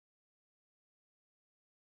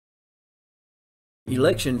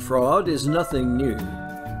Election fraud is nothing new.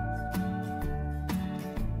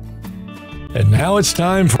 And now it's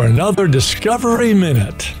time for another Discovery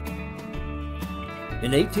Minute.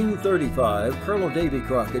 In 1835, Colonel Davy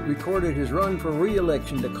Crockett recorded his run for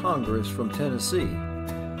re-election to Congress from Tennessee.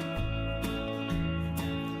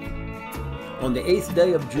 On the 8th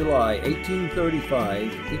day of July,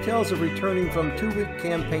 1835, he tells of returning from a 2-week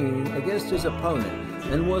campaign against his opponent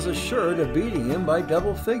and was assured of beating him by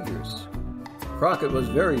double figures. Crockett was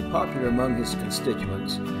very popular among his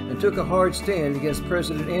constituents and took a hard stand against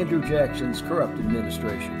President Andrew Jackson's corrupt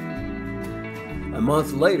administration. A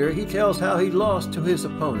month later, he tells how he lost to his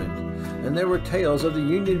opponent, and there were tales of the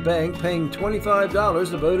Union Bank paying $25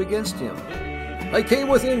 to vote against him. I came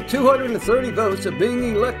within 230 votes of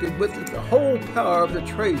being elected with the whole power of the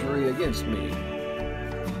Treasury against me.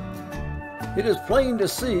 It is plain to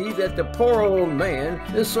see that the poor old man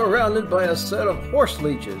is surrounded by a set of horse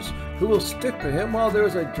leeches who will stick to him while there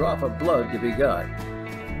is a drop of blood to be got.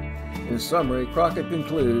 In summary, Crockett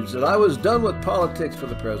concludes that I was done with politics for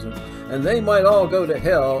the present, and they might all go to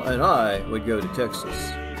hell, and I would go to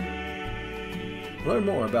Texas. Learn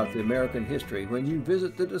more about the American history when you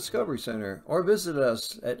visit the Discovery Center or visit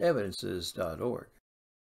us at evidences.org.